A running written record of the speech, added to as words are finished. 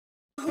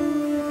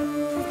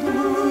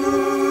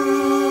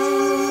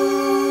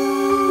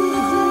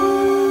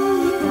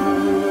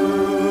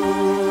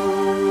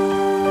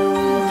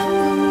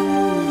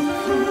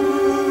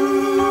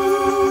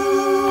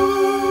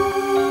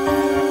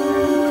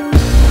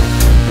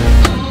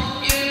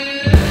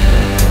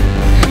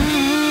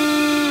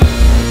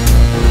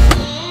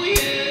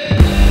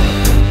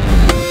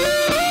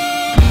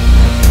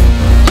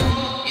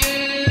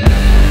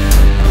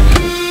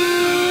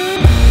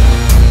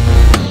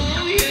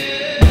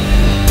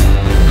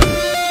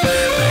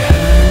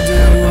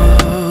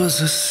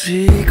was a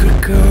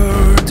secret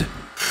chord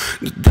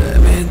that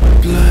David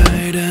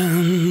played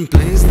and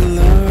pleased the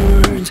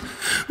Lord.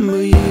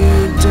 But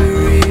you don't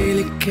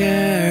really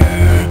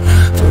care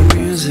for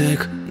music,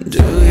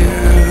 do you?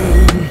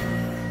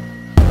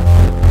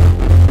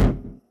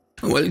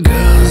 Well,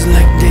 girls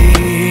like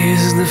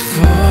this, the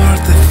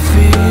fourth, the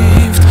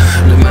fifth,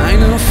 the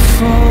minor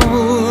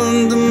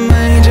fall, the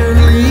major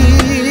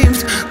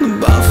lift, the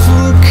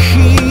baffled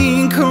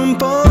king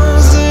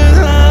composed it,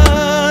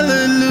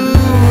 hallelujah,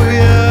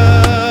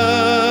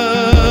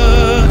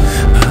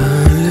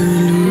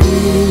 hallelujah,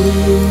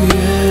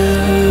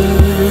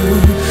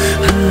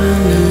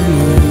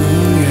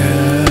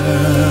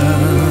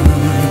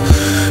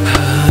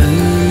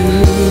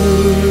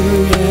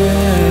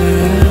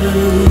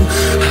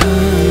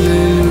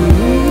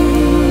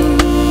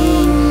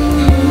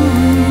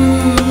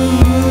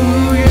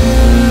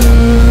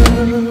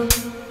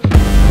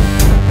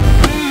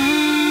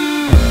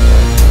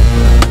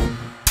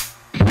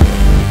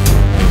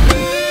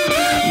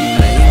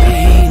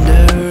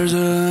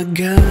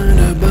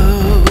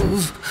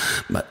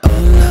 but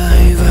all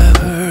I've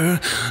ever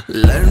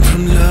learned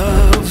from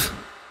love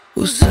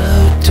was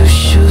how to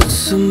shoot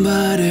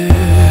somebody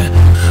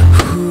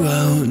who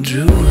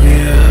outdrew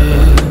you.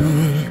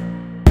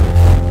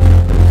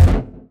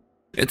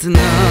 It's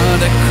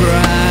not a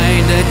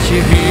cry that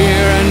you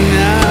hear at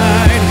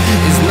night.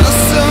 It's not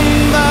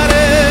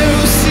somebody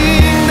who's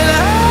in the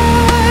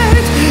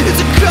light.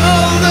 It's a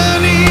cold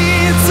and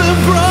it's a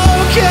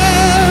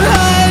broken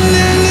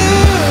hallelujah.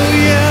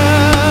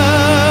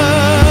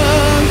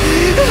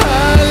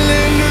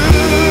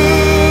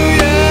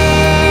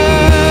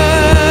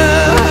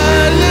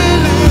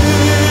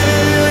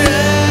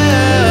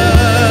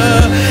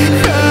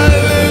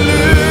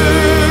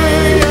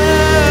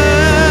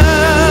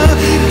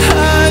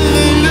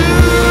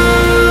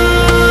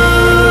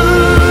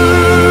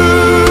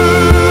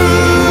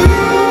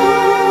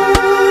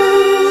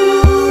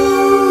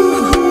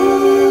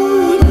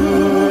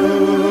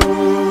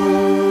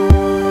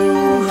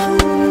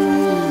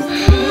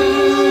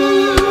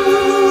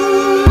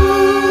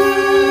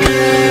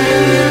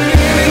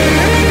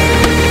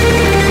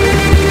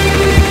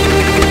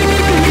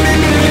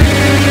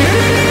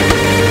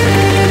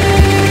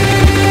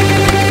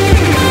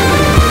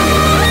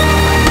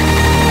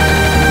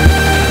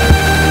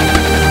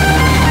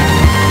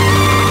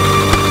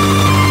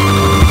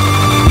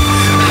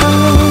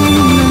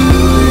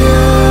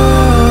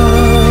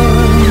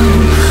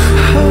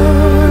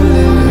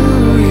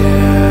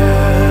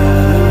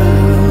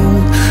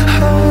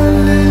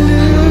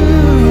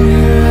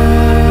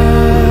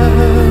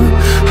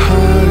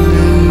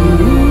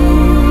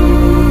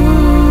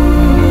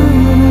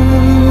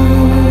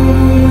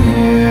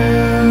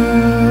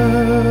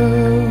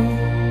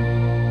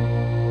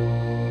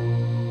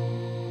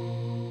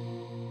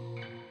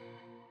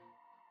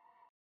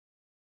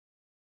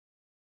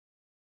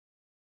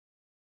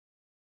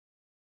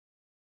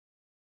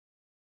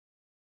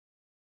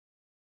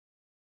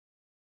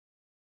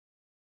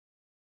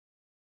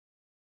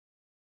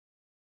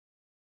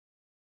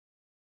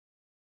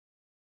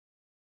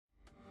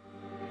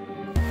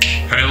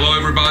 Hello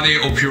everybody,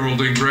 hope you're all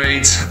doing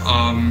great.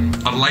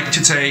 I'd like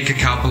to take a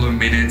couple of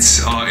minutes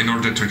in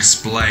order to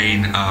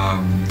explain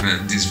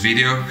this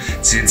video,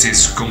 since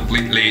it's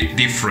completely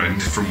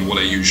different from what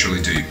I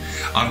usually do.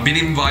 I've been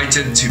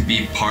invited to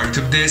be part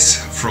of this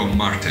from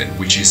Marte,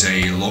 which is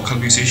a local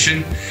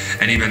musician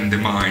and even the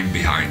mind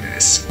behind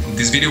this.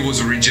 This video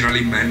was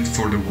originally meant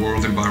for the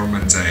World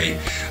Environment Day,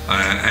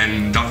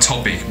 and that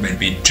topic made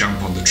me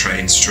jump on the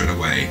train straight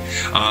away.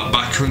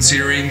 But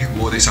considering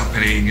what is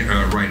happening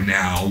right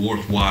now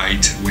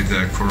worldwide with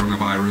the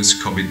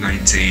coronavirus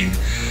COVID-19,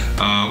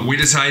 we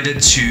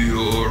decided to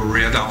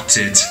readapt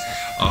it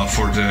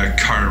for the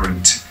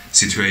current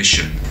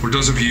situation. For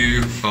those of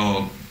you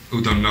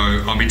who don't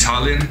know, I'm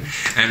Italian,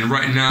 and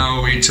right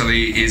now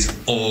Italy is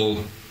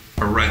all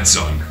a red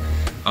zone.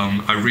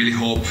 I really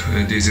hope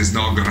this is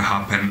not gonna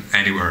happen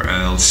anywhere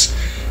else.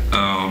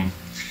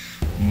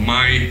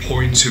 My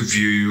point of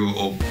view,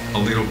 or a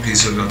little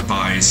piece of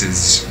advice,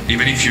 is,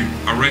 even if you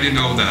already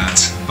know that,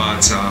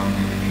 but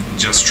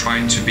just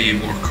trying to be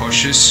more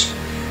cautious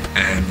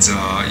and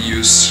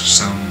use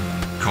some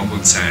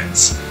common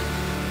sense.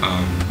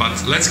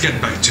 But let's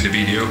get back to the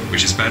video,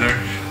 which is better.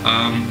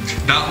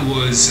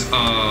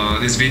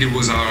 This video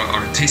was our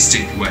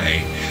artistic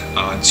way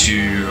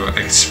to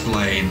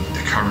explain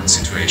the current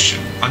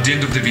situation. At the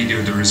end of the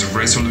video there is a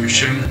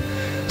resolution,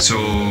 so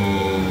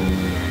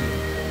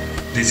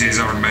this is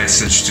our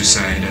message to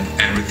say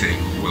that everything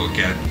will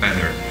get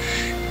better.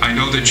 I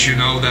know that you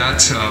know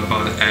that,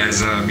 but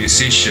as a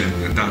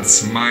musician,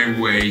 that's my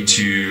way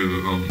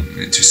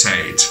to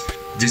say it.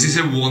 This is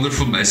a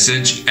wonderful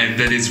message, and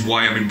that is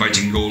why I'm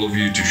inviting all of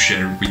you to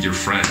share it with your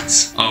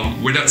friends.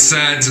 With that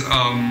said,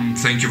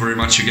 thank you very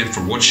much again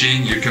for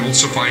watching. You can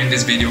also find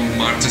this video on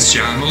Marte's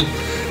channel,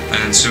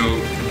 and so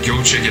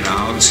go check it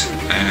out.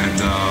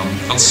 And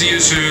I'll see you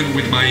soon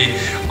with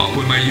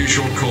my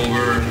usual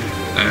cover.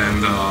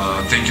 And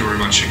thank you very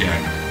much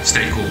again.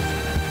 Stay cool.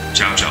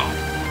 Ciao, ciao.